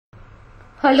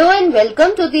Hello and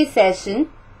welcome to the session.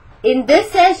 In this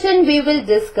session we will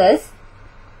discuss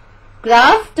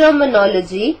graph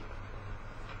terminology.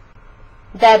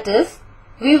 That is,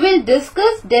 we will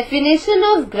discuss definition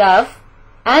of graph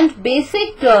and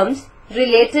basic terms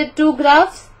related to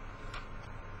graphs.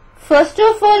 First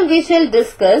of all, we shall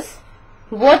discuss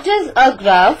what is a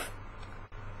graph.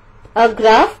 A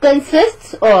graph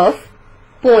consists of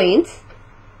points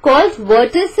called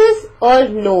vertices or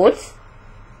nodes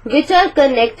which are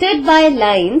connected by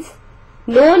lines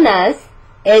known as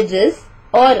edges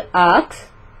or arcs.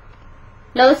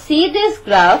 Now see this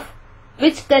graph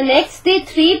which connects the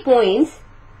 3 points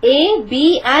A,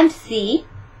 B and C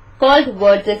called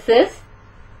vertices.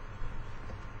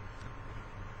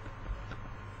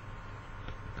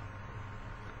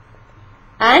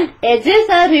 And edges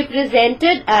are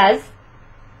represented as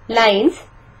lines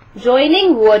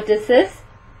joining vertices.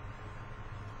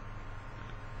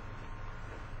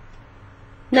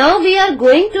 Now we are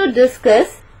going to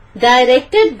discuss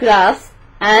directed graphs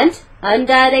and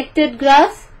undirected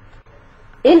graphs.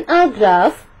 In a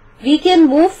graph, we can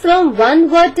move from one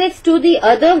vertex to the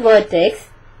other vertex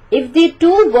if the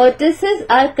two vertices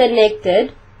are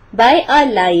connected by a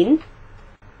line,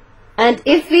 and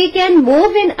if we can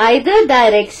move in either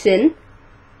direction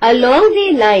along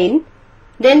the line,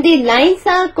 then the lines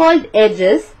are called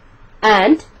edges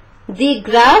and the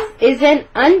graph is an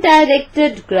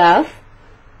undirected graph.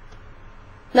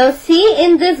 Now see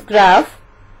in this graph,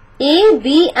 A,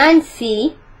 B and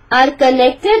C are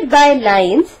connected by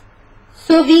lines,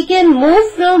 so we can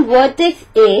move from vertex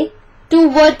A to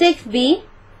vertex B.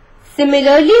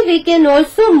 Similarly, we can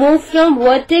also move from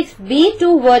vertex B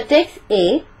to vertex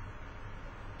A.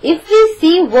 If we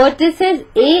see vertices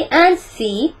A and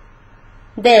C,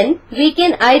 then we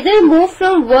can either move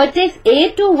from vertex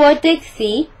A to vertex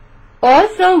C or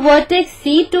from vertex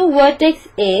C to vertex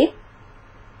A.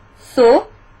 So,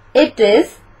 it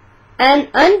is an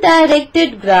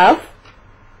undirected graph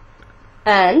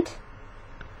and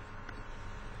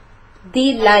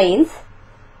the lines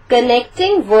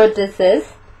connecting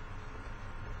vertices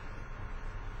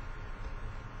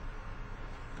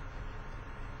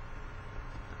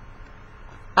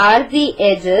are the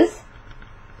edges.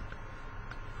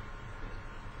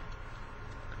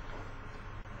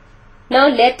 Now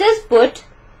let us put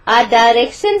our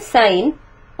direction sign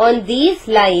on these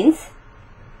lines.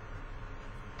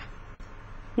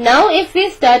 Now if we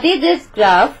study this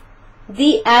graph,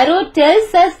 the arrow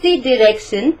tells us the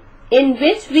direction in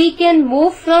which we can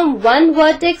move from one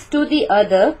vertex to the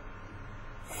other.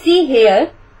 See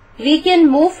here, we can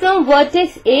move from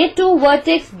vertex A to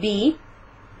vertex B,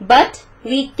 but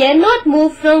we cannot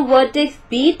move from vertex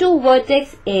B to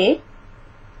vertex A.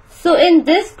 So in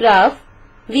this graph,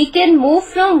 we can move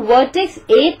from vertex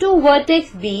A to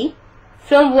vertex B,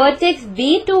 from vertex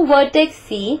B to vertex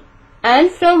C,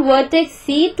 and from vertex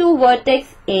C to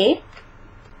vertex A.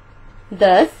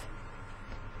 Thus,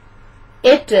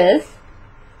 it is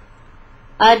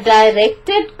a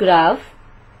directed graph,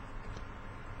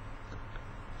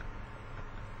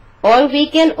 or we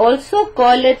can also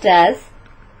call it as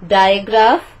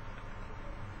digraph,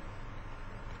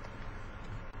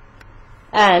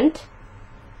 and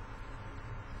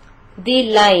the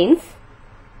lines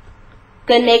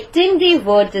connecting the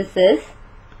vertices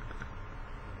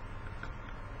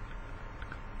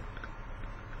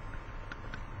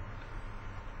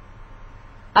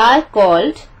are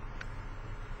called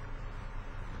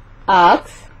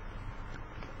arcs.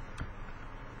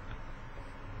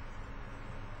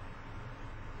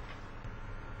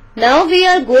 Now we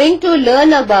are going to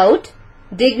learn about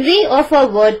degree of a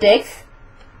vertex.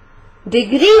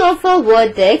 Degree of a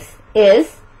vertex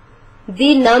is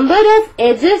the number of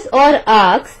edges or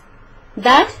arcs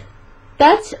that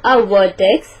touch a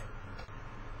vertex.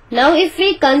 Now if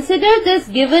we consider this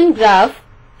given graph,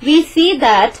 we see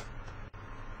that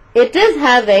it is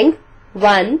having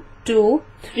 1, 2,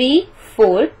 3,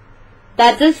 4,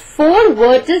 that is 4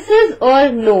 vertices or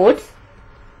nodes,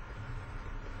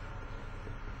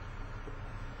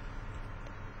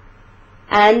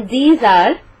 and these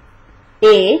are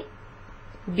A,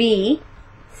 B,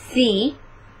 C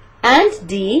and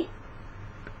D.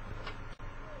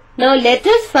 Now let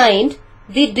us find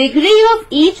the degree of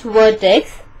each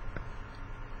vertex.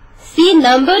 See,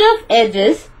 number of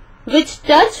edges which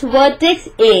touch vertex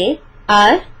A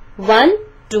are 1,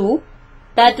 2,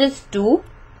 that is 2.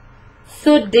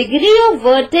 So degree of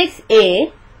vertex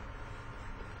A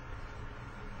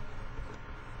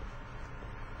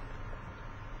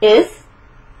is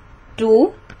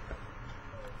 2.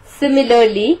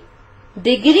 Similarly,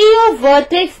 degree of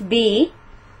vertex B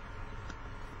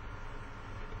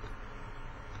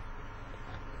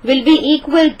will be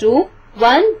equal to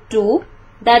 1, 2,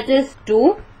 that is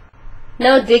 2.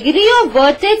 Now degree of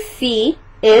vertex C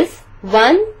is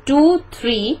 1, 2,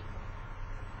 3,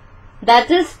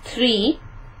 that is 3,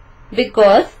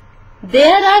 because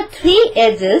there are 3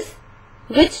 edges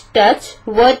which touch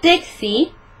vertex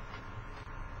C,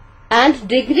 and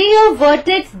degree of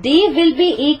vertex D will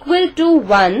be equal to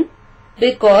 1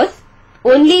 because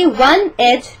only one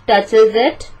edge touches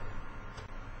it.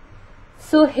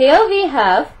 So here we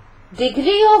have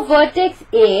degree of vertex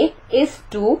A is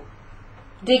 2,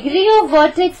 degree of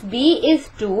vertex B is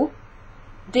 2,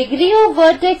 degree of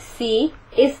vertex C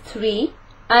is 3,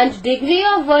 and degree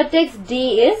of vertex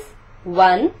D is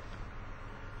 1.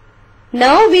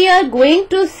 Now we are going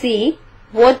to see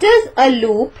what is a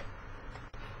loop.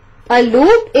 A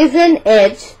loop is an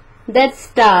edge that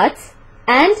starts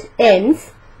and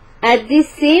ends at the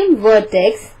same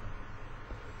vertex.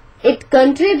 It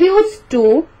contributes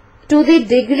 2 to the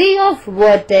degree of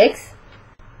vertex.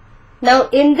 Now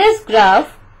in this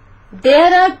graph,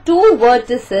 there are 2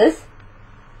 vertices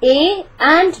A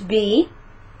and B.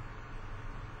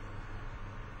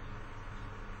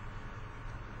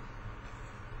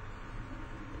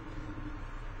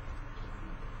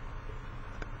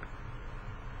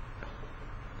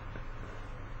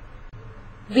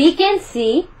 We can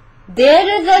see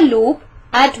there is a loop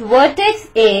at vertex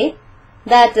A,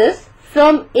 that is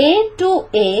from A to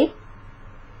A.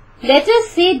 Let us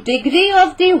see degree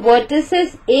of the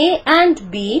vertices A and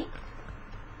B.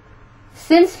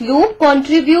 Since loop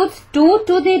contributes 2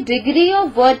 to the degree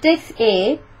of vertex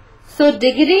A, so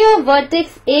degree of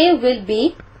vertex A will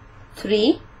be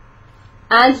 3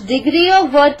 and degree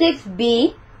of vertex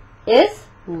B is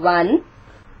 1.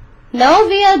 Now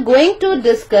we are going to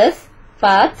discuss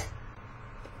path.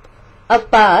 A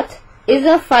path is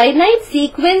a finite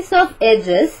sequence of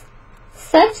edges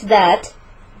such that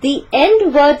the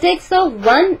end vertex of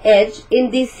one edge in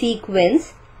the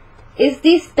sequence is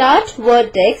the start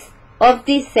vertex of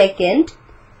the second,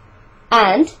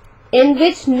 and in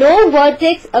which no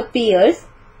vertex appears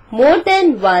more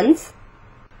than once.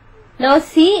 Now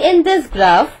see in this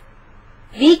graph,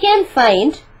 we can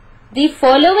find the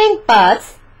following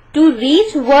paths to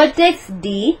reach vertex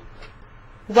D.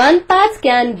 One path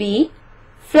can be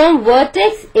from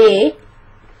vertex A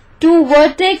to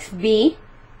vertex B,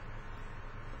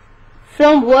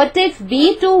 from vertex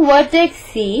B to vertex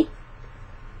C,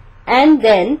 and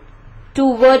then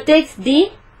to vertex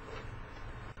D.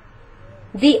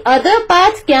 The other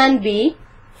path can be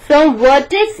from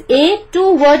vertex A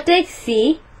to vertex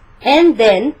C and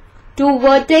then to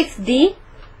vertex D.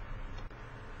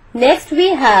 Next we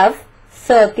have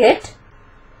circuit.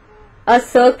 A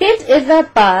circuit is a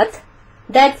path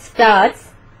that starts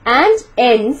and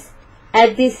ends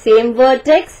at the same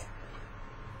vertex.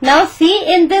 Now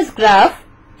see in this graph,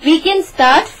 we can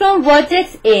start from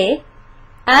vertex A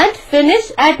and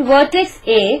finish at vertex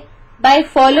A by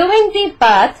following the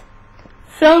path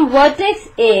from vertex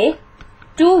A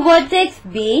to vertex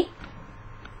B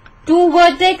to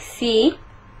vertex C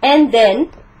and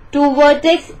then to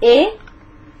vertex A.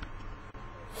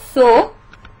 So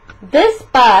this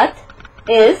path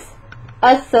is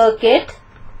a circuit.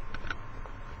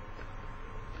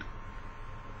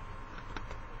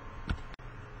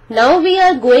 Now we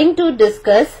are going to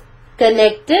discuss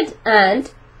connected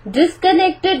and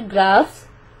disconnected graphs.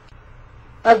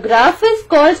 A graph is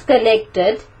called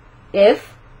connected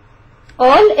if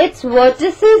all its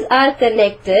vertices are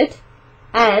connected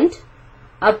and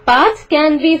a path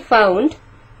can be found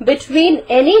between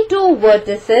any two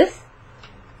vertices.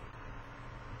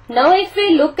 Now if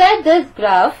we look at this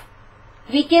graph,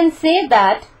 we can say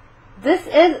that this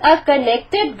is a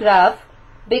connected graph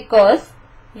because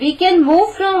we can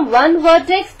move from one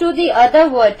vertex to the other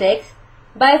vertex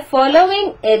by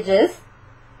following edges.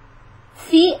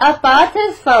 See, a path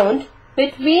is found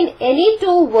between any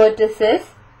two vertices.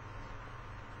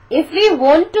 If we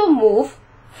want to move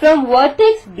from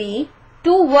vertex B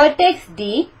to vertex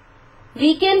D,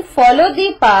 we can follow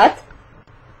the path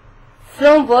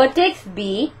from vertex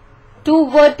B to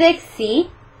vertex C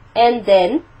and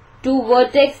then to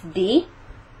vertex D.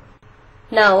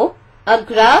 Now, a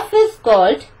graph is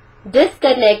called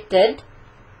disconnected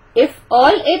if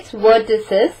all its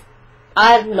vertices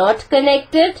are not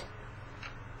connected.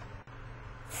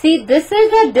 See, this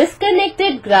is a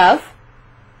disconnected graph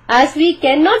as we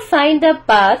cannot find a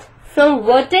path from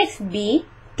vertex B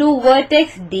to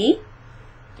vertex D.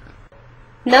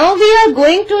 Now we are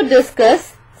going to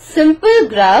discuss simple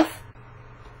graph.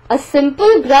 A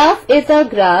simple graph is a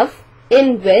graph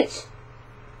in which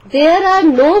there are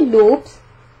no loops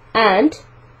and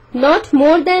not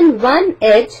more than one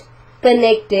edge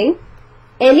connecting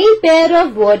any pair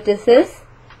of vertices.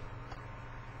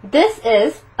 This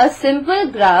is a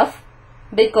simple graph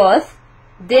because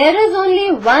there is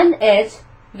only one edge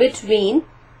between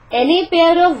any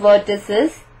pair of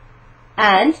vertices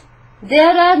and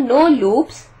there are no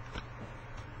loops.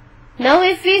 Now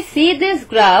if we see this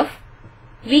graph,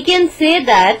 we can say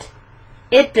that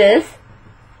it is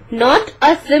not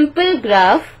a simple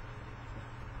graph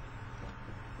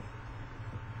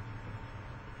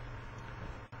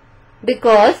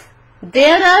because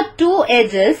there are two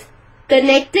edges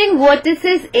connecting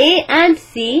vertices A and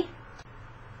C.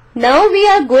 Now we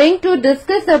are going to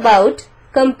discuss about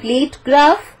complete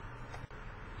graph.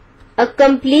 A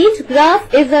complete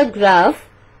graph is a graph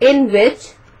in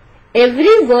which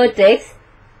every vertex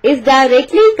is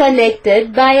directly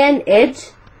connected by an edge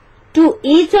to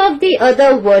each of the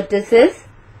other vertices.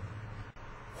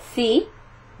 See,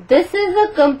 this is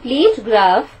a complete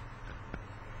graph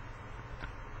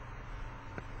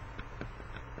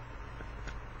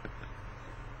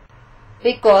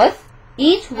because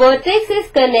each vertex is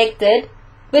connected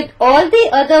with all the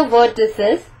other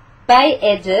vertices by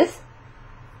edges.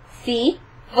 See,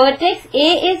 vertex A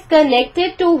is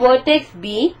connected to vertex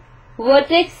B,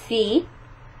 vertex C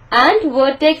and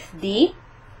vertex D.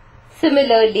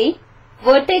 Similarly,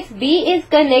 vertex B is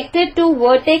connected to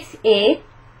vertex A,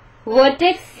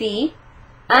 vertex C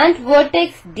and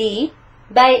vertex D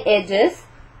by edges.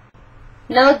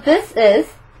 Now this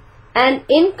is an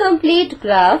incomplete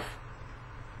graph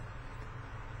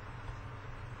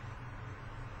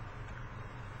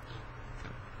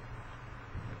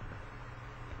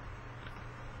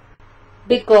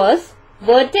because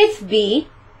vertex B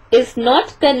is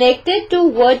not connected to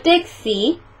vertex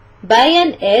C by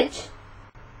an edge.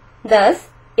 Thus,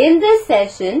 in this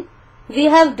session, we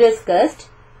have discussed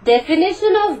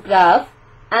definition of graph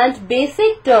and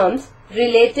basic terms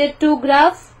related to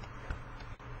graphs.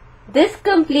 This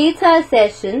completes our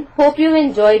session. Hope you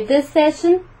enjoyed this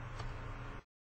session.